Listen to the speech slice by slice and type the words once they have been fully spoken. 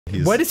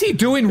What is he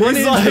doing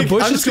running into the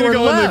bushes? I'm just gonna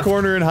go in the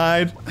corner and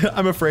hide.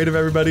 I'm afraid of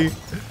everybody.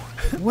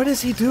 What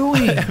is he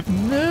doing?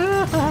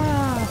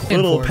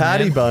 Little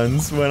patty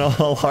buns went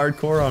all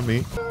hardcore on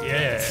me.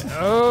 Yeah.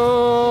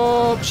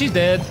 Oh, she's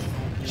dead.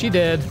 She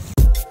dead.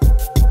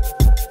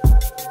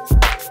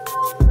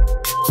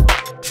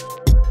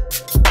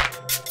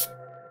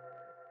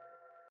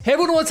 Hey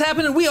everyone, what's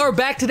happening? We are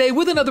back today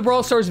with another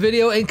Brawl Stars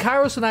video, and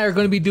Kairos and I are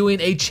going to be doing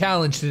a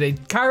challenge today.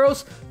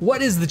 Kairos,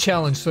 what is the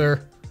challenge,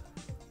 sir?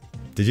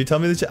 Did you tell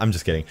me the I'm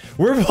just kidding.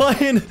 We're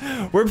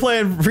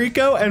playing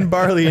Rico and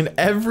Barley in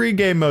every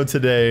game mode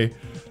today.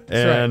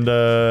 And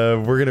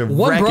we're gonna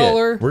one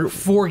brawler,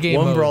 4 game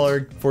modes. One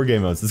brawler, 4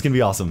 game modes. This is gonna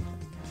be awesome.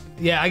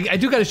 Yeah, I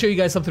do gotta show you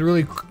guys something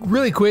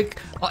really quick.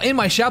 In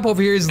my shop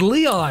over here is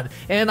Leon,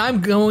 and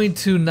I'm going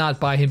to not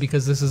buy him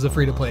because this is a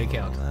free-to-play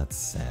account. Oh, that's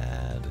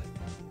sad.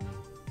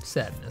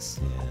 Sadness.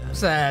 Yeah.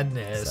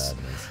 Sadness.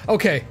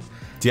 Okay.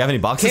 Do you have any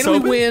boxes Can we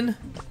open? win?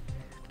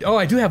 Oh,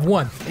 I do have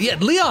one. Yeah,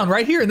 Leon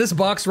right here in this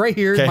box right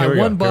here. Okay, My here we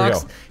one go.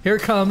 box. Here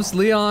it comes,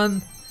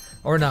 Leon,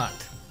 or not.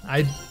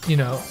 I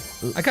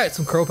got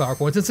some crow power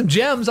points and some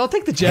gems. I'll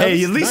take the gems.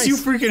 Hey, at least you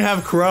freaking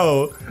have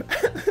crow.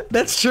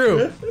 That's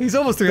true. He's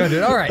almost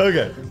 300. All right.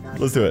 Okay,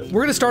 let's do it.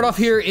 We're gonna start off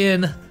here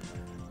in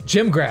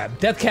Gem Grab,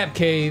 Death Cap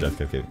Cave. Death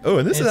Cap Cave. Oh,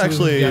 and this is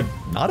actually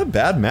not a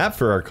bad map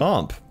for our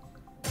comp.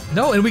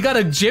 No, and we got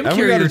a gem and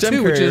carrier we got a gem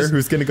too, carrier which is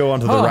who's gonna go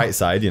onto the right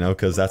side, you know,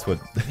 because that's what.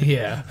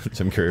 Yeah.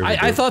 Gem carrier.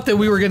 I thought that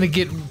we were gonna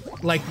get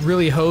like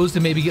really hosed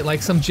and maybe get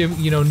like some gym,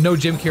 no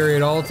gym carrier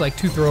at all. It's like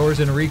 2 throwers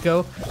and a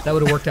Rico. That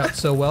would have worked out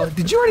so well.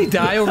 Did you already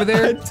die over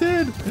there? I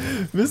did.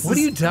 What are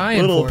you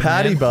dying little for,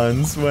 patty man?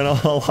 buns went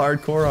all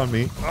hardcore on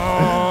me.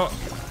 Oh.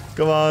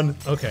 Come on.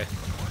 Okay.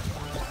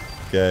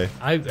 Okay.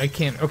 I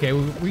can't. Okay.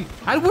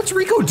 What's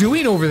Rico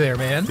doing over there,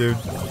 man? Dude.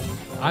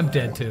 I'm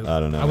dead too. I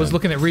don't know. I was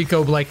looking at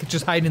Rico like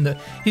just hiding in the.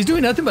 He's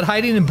doing nothing but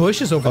hiding in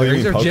bushes over there.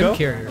 He's our gym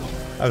carrier.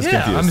 I was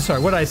confused. I'm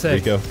sorry. What did I say?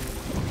 Rico.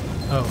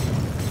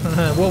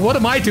 Oh. Well, what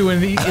am I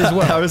doing as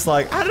well? I was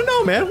like, I don't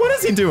know, man. What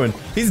is he doing?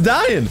 He's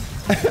dying.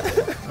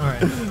 All right.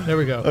 There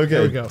we go. Okay.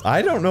 There we go.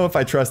 I don't know if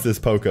I trust this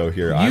Poco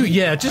here.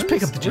 Just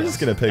pick up the gems. I'm just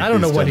gonna pick. I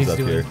don't know these what gems he's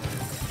up doing. Here.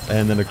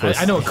 And then of course.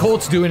 I know what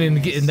Colt's doing,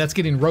 and that's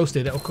getting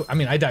roasted. I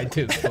mean, I died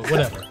too, but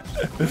whatever.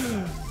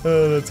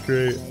 Oh, that's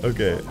great.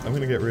 Okay, I'm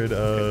gonna get rid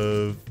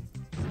of.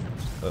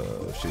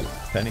 Oh shoot,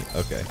 Penny.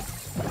 Okay.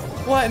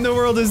 What in the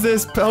world is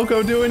this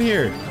Poco doing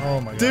here?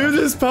 Oh my god. Dude,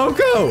 this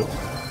Poco!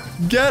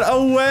 Get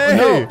away!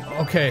 No.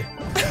 Okay.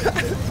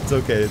 It's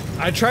okay.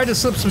 I tried to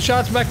slip some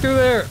shots back through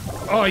there.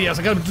 Oh yes,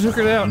 I took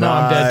her down. No,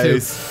 I'm dead too.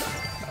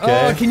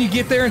 Okay. Oh, can you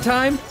get there in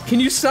time? Can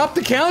you stop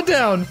the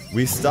countdown?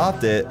 We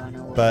stopped it,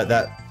 but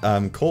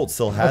that Colt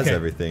still has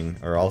everything,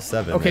 or all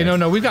 7. Okay, there.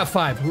 no, we've got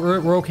 5.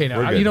 We're okay now.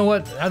 We're good. You know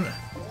what?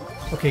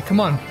 Okay,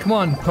 come on,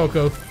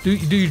 Poco. Do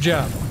your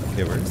job.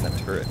 Okay, where's that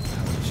turret?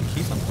 She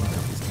keeps on pulling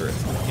out these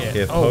turrets. Yeah. Okay,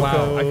 if Oh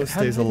Poco wow.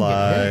 stays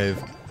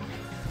alive,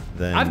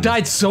 then I've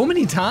died so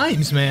many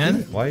times,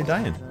 man. Why are you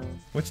dying?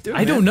 What you doing?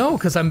 I don't know,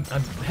 cause I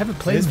haven't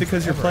played. It's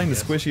because you're forever, playing the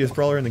squishiest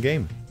brawler in the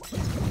game.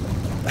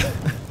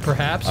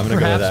 Perhaps, I'm gonna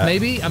go with that.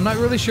 maybe. I'm not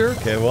really sure.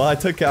 Okay, well I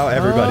took out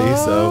everybody,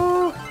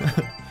 so.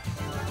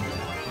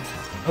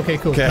 Okay,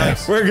 cool. Okay,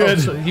 Nice. we're good.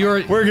 Oh, so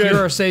we're good. You're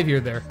our savior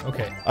there.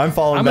 Okay. I'm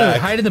falling I'm back.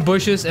 gonna hide in the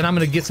bushes, and I'm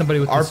gonna get somebody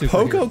with Our the super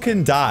Poco here.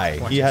 can die.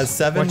 Watch he this. has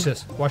 7. Watch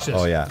this. Watch this.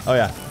 Oh yeah. Oh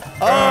yeah.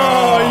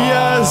 Oh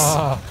yes.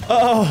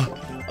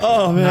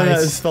 Oh man, Nice.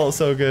 that just felt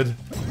so good.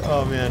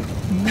 Oh man.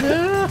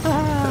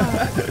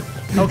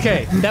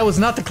 Okay, that was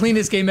not the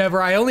cleanest game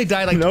ever. I only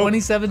died like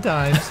 27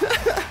 times.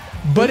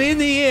 But in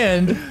the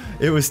end,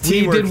 it was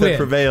teamwork that win.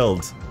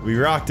 prevailed. We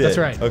rocked it. That's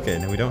right. Okay,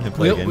 now we don't hit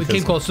play again. We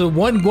came close. So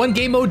one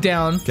game mode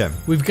down. Okay.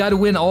 We've got to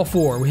win all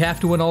 4. We have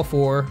to win all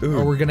 4,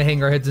 or we're gonna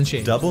hang our heads in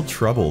shame. Double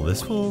trouble.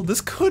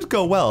 This could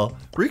go well.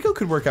 Rico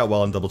could work out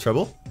well in double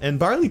trouble, and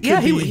Barley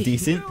could be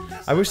decent.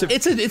 I wish that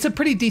it's a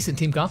pretty decent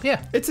team comp.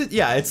 Yeah.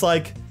 It's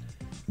like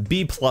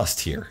B+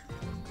 tier.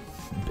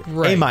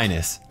 Right.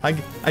 A-.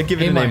 I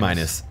give it an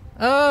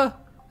A-.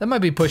 That might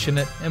be pushing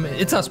it. I mean,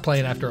 it's us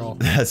playing after all.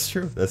 That's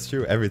true. That's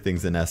true.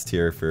 Everything's an S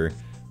tier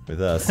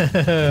with us.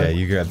 Okay,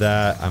 you grab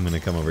that. I'm gonna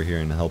come over here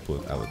and help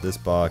out with this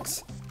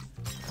box.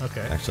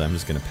 Okay. Actually, I'm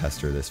just gonna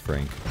pester this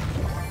Frank.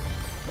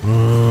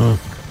 All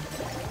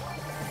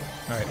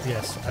right.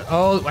 Yes.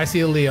 Oh, I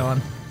see a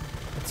Leon.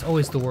 It's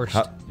always the worst.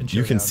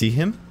 You can see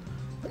him?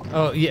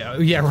 Oh yeah.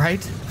 Yeah.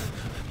 Right.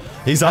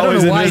 He's I don't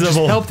always know why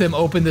invisible. I just helped him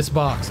open this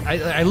box.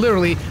 I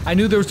literally, I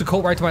knew there was a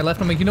Colt right to my left.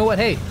 I'm like, you know what?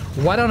 Hey,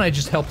 why don't I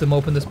just help them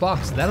open this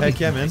box? That'll be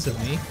nice of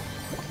me.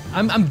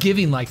 I'm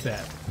giving like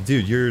that.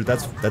 Dude,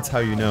 that's how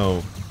you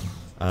know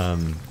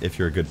if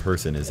you're a good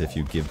person, is if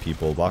you give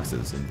people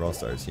boxes in Brawl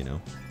Stars, you know?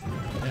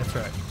 That's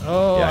right.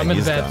 Oh, yeah, I'm in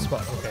a bad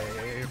spot. Okay.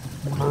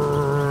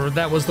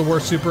 That was the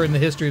worst super in the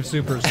history of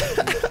supers.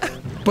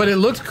 But it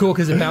looked cool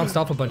because it bounced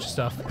off a bunch of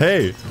stuff.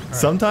 Hey,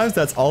 sometimes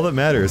that's all that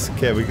matters.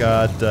 Okay, we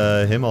got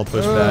him all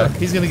pushed back.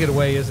 He's gonna get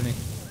away, isn't he?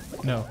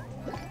 No.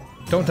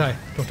 Don't die.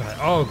 Don't die.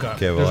 Oh god.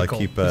 Okay, well I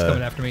keep. He's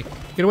coming after me.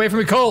 Get away from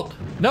me, Colt!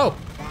 No!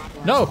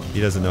 No!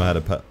 He doesn't know how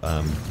to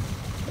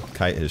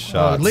kite his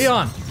shots.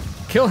 Leon!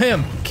 Kill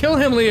him. Kill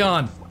him,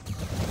 Leon.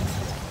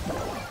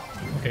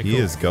 Okay, He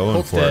is going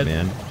Colt's for dead. it,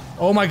 man.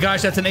 Oh my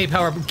gosh, that's an 8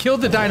 power. Killed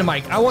the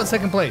dynamite. I want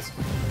second place.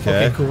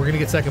 Okay, cool. We're gonna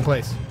get second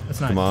place.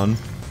 That's nice. Come on.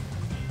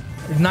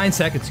 9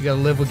 seconds. You gotta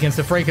live against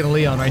a Frank and a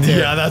Leon right there.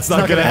 Yeah, that's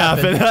not gonna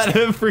happen.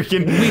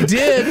 Freaking. We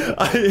did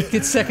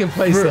get second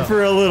place though.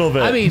 For a little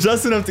bit. I mean,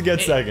 just enough to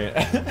get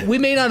second. We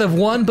may not have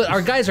won, but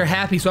our guys are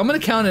happy, so I'm gonna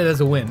count it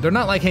as a win. They're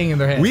not like hanging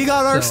their heads. We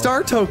got our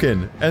star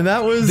token, and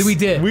that was. We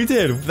did. We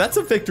did. That's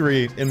a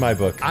victory in my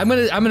book. I'm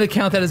gonna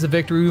count that as a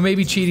victory. We may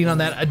be cheating on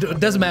that. It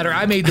doesn't matter.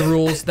 I made the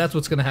rules. That's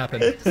what's gonna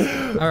happen. All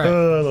right.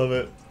 Oh, I love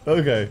it.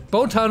 Okay.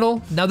 Bone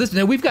tunnel. Now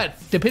we've got,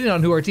 depending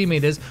on who our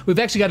teammate is, we've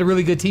actually got a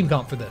really good team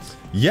comp for this.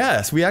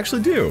 Yes, we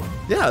actually do.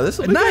 Yeah, this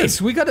will be nice.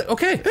 Good. We got it.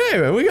 Okay. Hey,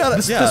 man, we got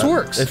it. This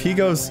works. If he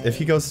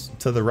goes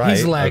to the right,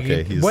 he's lagging.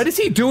 Okay, What is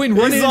he doing?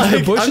 Running into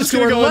the bushes I'm just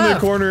gonna to our go in the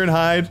left. corner and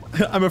hide.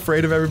 I'm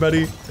afraid of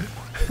everybody.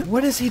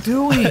 What is he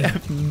doing? I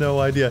have no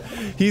idea.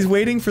 He's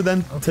waiting for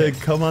them to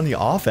come on the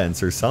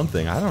offense or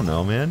something. I don't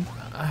know, man.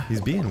 He's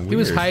being weird. He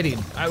was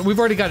hiding. We've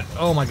already got.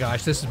 Oh my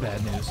gosh, this is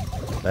bad news.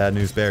 Bad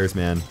news bears,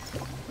 man.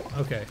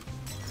 Okay.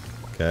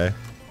 Okay.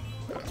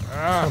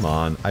 Come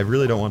on. I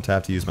really don't want to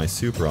have to use my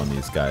super on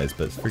these guys,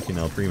 but it's freaking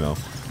El Primo.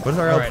 What is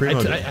our El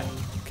Primo do?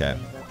 Okay.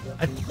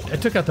 I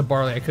took out the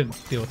barley. I couldn't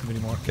deal with him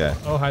anymore. Okay.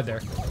 Oh, hide there.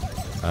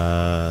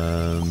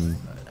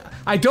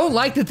 I don't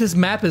like that this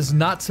map is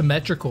not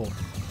symmetrical.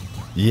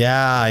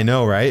 Yeah, I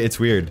know, right? It's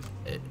weird.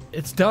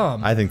 It's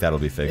dumb. I think that'll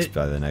be fixed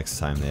by the next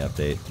time they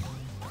update.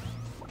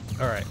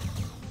 All right.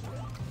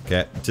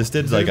 Okay. Just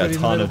did like a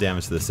ton of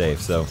damage to the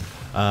safe, so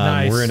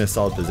nice. We're in a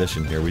solid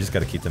position here. We just got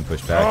to keep them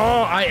pushed back.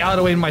 Oh, I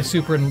auto-aimed my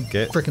super and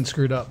frickin'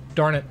 screwed up.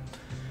 Darn it.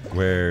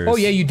 Where's... Oh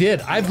yeah, you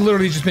did. I've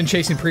literally just been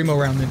chasing Primo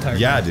around the entire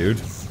time. Yeah,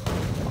 dude.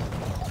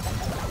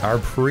 Our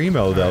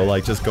Primo, though,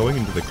 like just going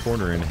into the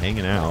corner and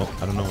hanging out.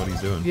 I don't know what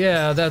he's doing.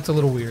 Yeah, that's a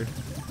little weird.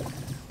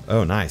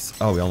 Oh, nice.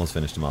 Oh, we almost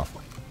finished him off.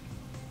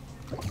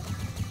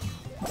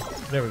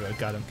 There we go.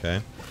 Got him.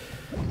 Okay.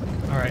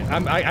 All right.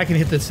 I can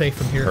hit this safe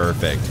from here.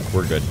 Perfect.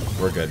 We're good.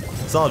 We're good.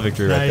 Solid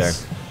victory right there.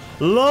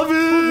 Love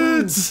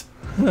it!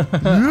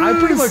 I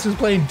pretty much was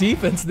playing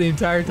defense the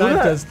entire time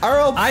because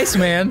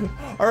Iceman.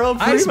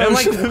 Iceman,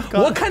 like,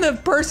 what kind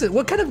of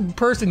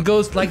person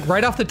goes like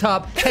right off the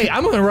top? Hey,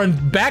 I'm gonna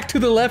run back to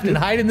the left and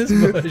hide in this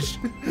bush.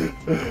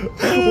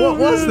 What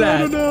was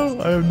that? I don't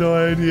know. I have no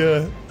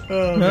idea.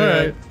 Oh, all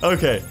right.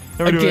 Okay.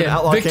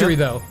 Again, victory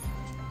though.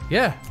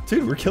 Yeah.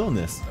 Dude, we're killing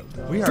this.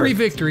 We are 3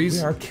 victories.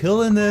 We are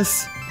killing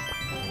this.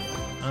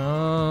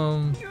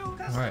 All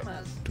right.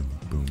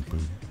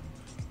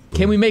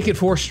 Can we make it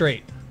 4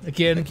 straight?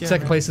 Again,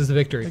 second place is the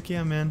victory. Heck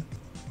yeah, man.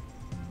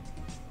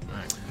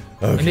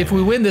 Okay. And if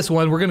we win this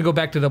one, we're going to go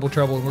back to Double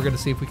Trouble, and we're going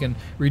to see if we can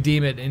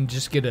redeem it and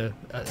just get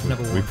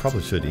another one. We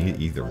probably should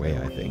either way,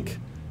 I think.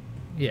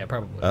 Yeah,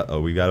 probably. Uh-oh,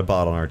 we got a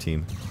bot on our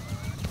team.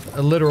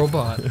 A literal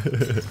bot.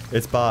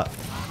 It's bot.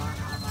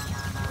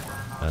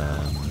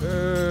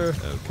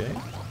 Okay.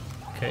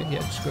 Okay, yeah,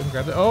 just go ahead and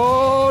grab it.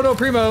 Oh, no,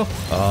 Primo!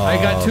 Oh. I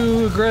got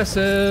too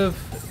aggressive.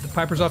 The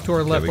Piper's off to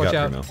our left, watch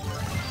out. Primo.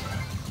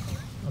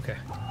 Okay.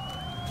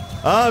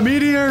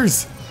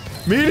 Meteors!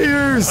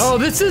 Meteors! Oh,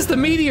 this is the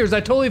meteors.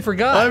 I totally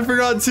forgot. I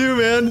forgot too,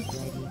 man.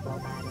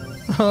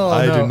 Oh,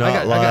 I no. do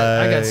not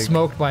I got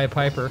smoked by a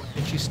Piper,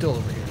 and she's still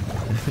over here.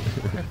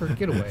 Piper,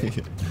 get away.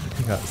 You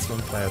got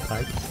smoked by a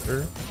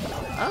Piper?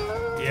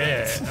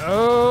 Yeah.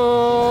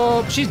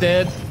 Oh, she's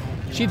dead.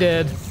 She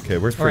dead. Okay,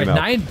 where's Primo? All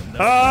right,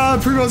 9.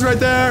 Primo's right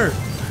there!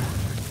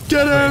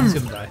 Get him! He's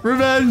gonna die.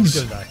 Revenge!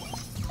 He's gonna die.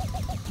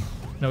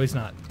 No, he's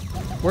not.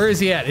 Where is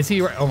he at? Is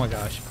he right? Oh my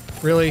gosh.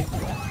 Really?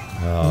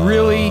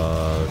 Really?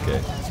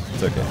 Okay.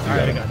 It's okay. All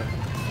right, I got him.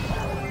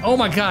 Oh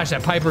my gosh,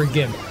 that Piper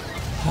again.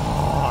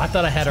 Oh, I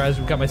thought I had her. I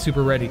got my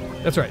super ready.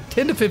 That's right.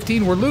 10 to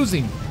 15, we're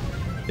losing.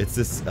 It's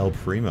this El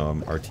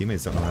Primo. Our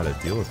teammates don't know how to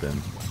deal with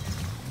him.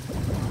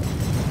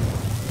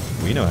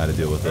 We know how to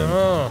deal with him.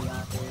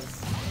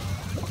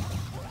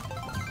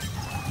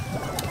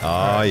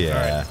 Oh,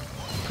 yeah. Right.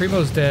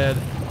 Primo's dead.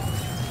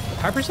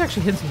 Piper's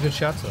actually hitting some good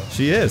shots, though.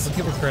 She is. Let's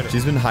give her credit.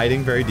 She's been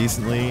hiding very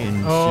decently.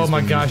 And oh my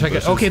gosh,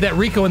 okay, that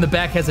Rico in the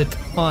back has a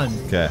ton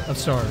of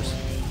stars.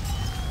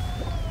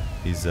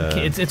 He's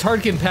it's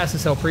hard getting past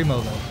this El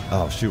Primo, though.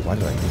 Oh shoot, why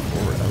did I move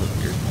forward? That was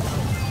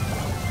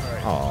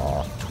weird.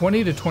 All right.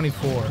 20 to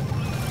 24.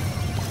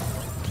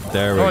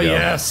 There we go. Oh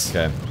yes.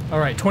 Okay. All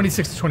right,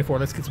 26 to 24.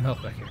 Let's get some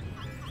health back here.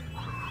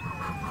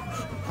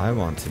 I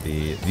want to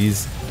be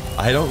these.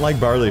 I don't like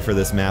barley for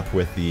this map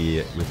with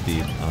the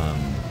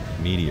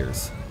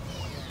meteors.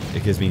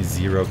 It gives me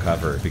 0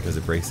 cover because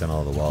it breaks down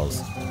all the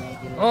walls.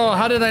 Oh,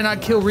 how did I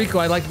not kill Rico?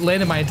 I like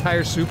landed my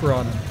entire super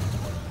on him.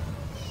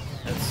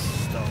 That's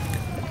stunk.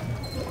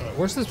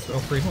 Where's this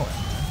El Primo at?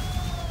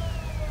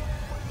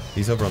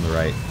 He's over on the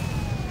right.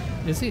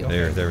 Is he?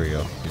 Okay. There we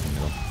go. He's in the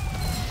middle.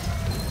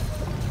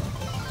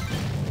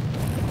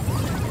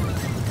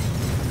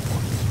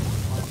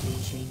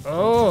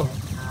 Oh.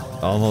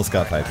 Almost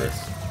got Piper.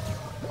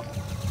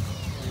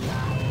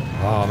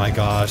 Oh my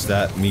gosh,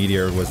 that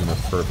meteor was in a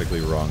perfectly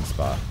wrong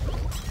spot.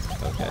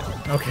 Okay.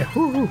 Okay.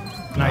 Woo-hoo.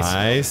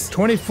 Nice.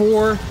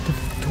 24 to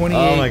 28.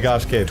 Oh my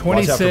gosh, okay.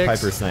 26. Watch out for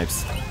Piper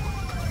snipes.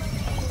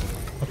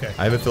 Okay.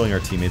 I have a feeling our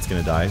teammate's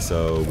gonna die,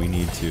 so we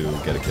need to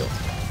get a kill.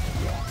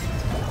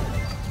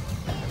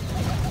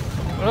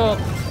 Oh.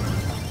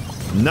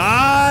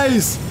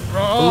 Nice!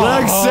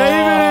 Like saving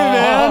it,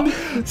 man!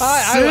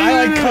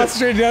 I like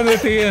concentrated down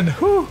at the end.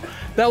 Whew.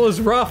 That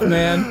was rough,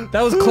 man.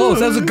 That was close.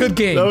 That was a good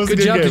game. Good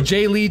job to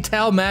Jay Lee,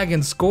 Tal, Mag,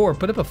 and Score.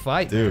 Put up a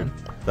fight, dude. Man.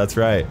 That's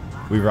right.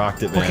 We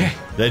rocked it, man. Okay.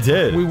 They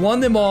did. We won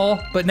them all,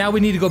 but now we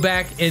need to go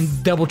back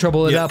and double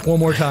trouble it up one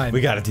more time.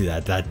 We gotta do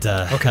that.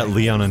 That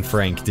Leon and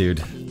Frank,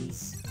 dude.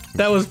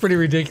 That was pretty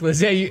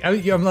ridiculous. Yeah,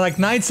 I'm like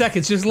 9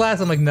 seconds. Just last.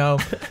 I'm like, no,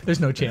 there's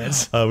no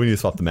chance. We need to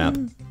swap the map.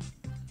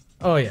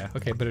 Oh yeah.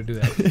 Okay, better do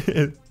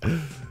that.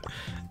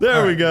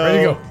 There we go. Ready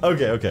to go.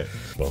 Okay.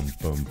 Boom,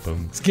 boom,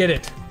 boom. Let's get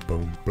it.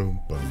 Boom, boom,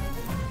 boom.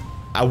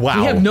 Wow.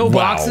 We have no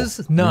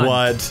boxes. None.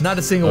 What? Not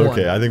a single one.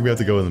 Okay, I think we have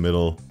to go in the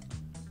middle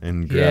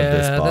and grab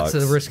this box.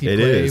 That's a risky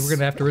play. Is. We're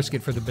gonna have to risk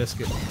it for the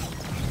biscuit. All right,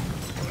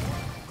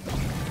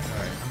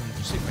 I'm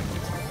gonna see if I can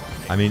get some.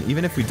 I mean,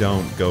 even if we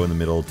don't go in the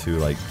middle to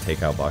like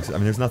take out boxes, I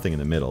mean, there's nothing in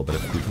the middle. But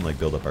if we can like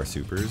build up our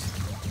supers.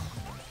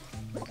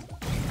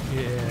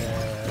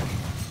 Yeah.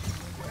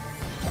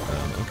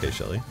 Okay,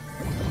 Shelly.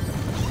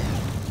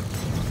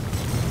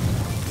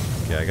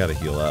 Okay, I gotta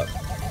heal up.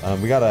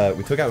 We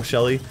took out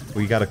Shelly.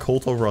 We got a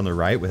Colt over on the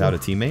right without a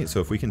teammate.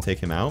 So if we can take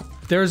him out,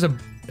 there's a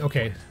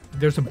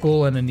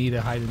bull and Anita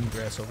hiding in the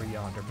grass over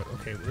yonder. But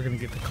okay, we're gonna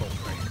get the Colt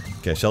right here.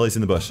 Okay, Shelly's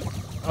in the bush.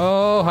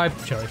 Oh, hi,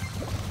 Shelly.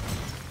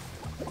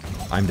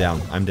 I'm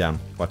down. I'm down.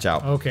 Watch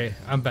out. Okay,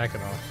 I'm backing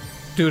off.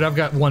 Dude, I've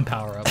got one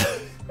power up.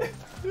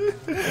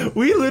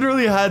 We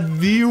literally had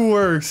the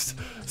worst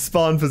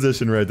spawn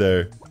position right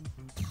there.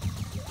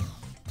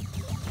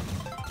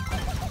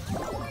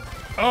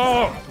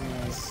 Oh!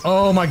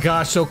 Oh my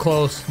gosh, so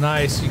close.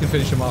 Nice. You can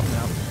finish him off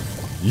now.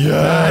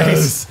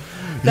 Yes!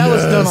 Nice. That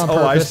was done on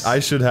purpose. I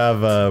should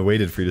have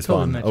waited for you to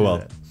spawn. Oh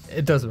well.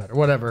 It doesn't matter.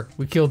 Whatever.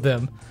 We killed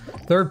them.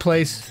 Third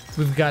place,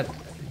 you've got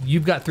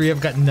 3,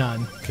 I've got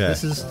none. Okay.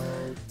 This is,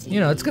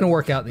 it's gonna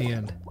work out in the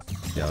end.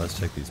 Yeah, let's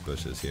check these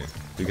bushes here.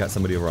 We got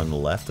somebody over on the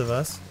left of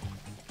us.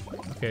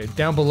 Okay,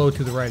 down below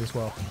to the right as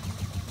well.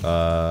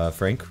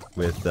 Frank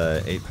with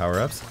 8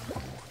 power-ups.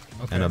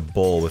 Okay. And a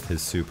bull with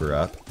his super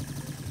up.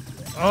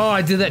 Oh,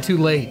 I did that too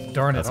late.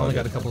 Darn it, I only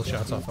got a couple of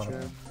shots off on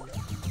him.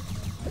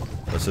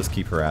 Let's just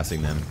keep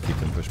harassing them, keep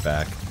them pushed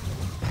back,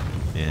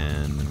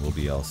 and we'll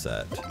be all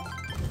set.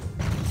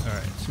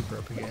 Alright, super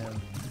up again.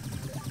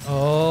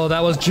 Oh,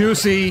 that was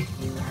juicy!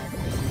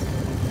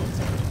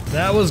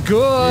 That was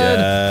good!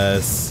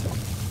 Yes!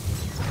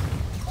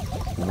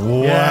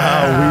 Wow,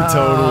 yeah. We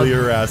totally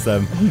harassed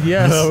them.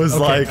 Yes. That was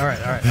okay. like,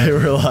 alright. They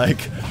were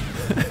like...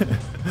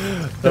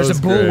 There's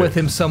a bull with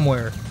him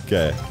somewhere.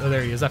 Okay. Oh,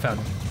 there he is, I found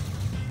him.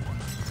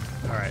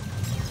 Alright.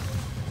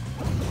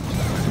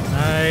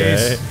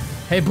 Nice. Okay.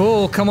 Hey,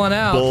 Bull, come on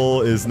out.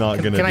 Bull is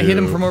not gonna Can I hit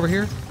him from over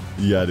here?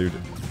 Yeah, dude.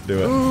 Do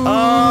it. Ooh.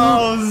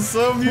 Oh,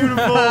 so beautiful.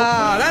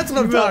 That's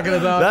what I'm talking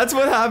about. That's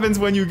what happens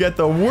when you get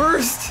the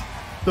worst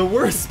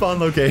spawn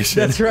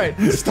location. That's right.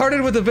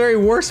 Started with the very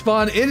worst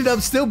spawn, ended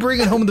up still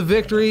bringing home the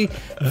victory.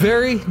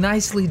 Very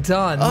nicely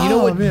done. Oh, you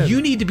know what man.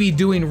 you need to be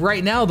doing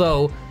right now,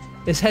 though,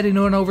 is heading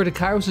on over to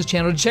Kairos'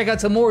 channel to check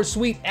out some more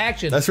sweet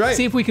action. That's right.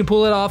 See if we can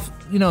pull it off,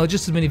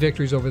 just as many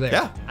victories over there.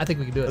 Yeah. I think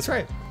we can do it. That's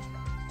right.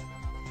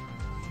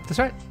 That's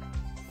right.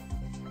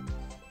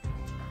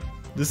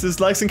 This is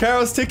Lex and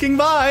Kairos ticking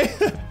by.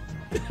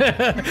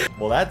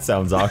 Well, that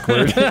sounds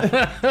awkward. Don't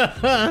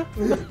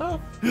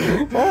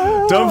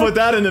put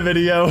that in the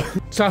video.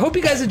 So I hope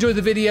you guys enjoyed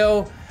the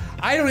video.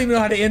 I don't even know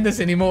how to end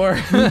this anymore.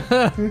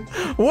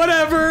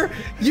 Whatever.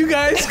 You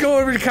guys go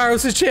over to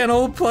Kairos'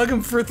 channel, plug him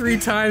for 3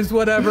 times,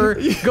 whatever.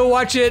 Go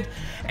watch it.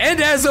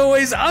 And as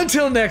always,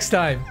 until next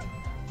time,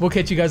 we'll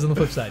catch you guys on the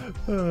flip side.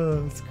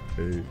 That's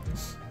great.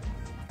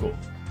 Cool.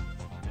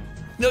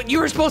 No, you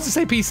were supposed to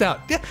say peace out.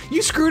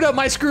 You screwed up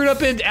my screwed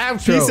up in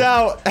outro. Peace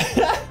out.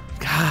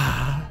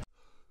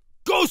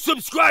 Go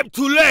subscribe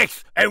to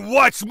Lex and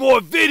watch more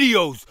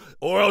videos,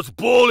 or else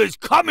Bull is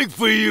coming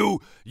for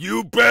you.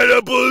 You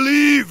better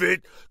believe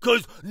it,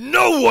 cause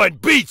no one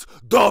beats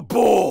the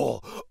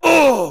Bull.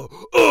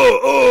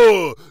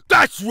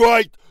 That's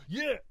right.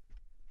 Yeah.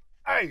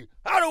 Hey,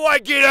 how do I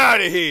get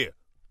out of here?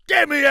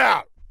 Get me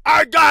out.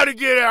 I gotta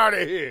get out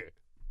of here.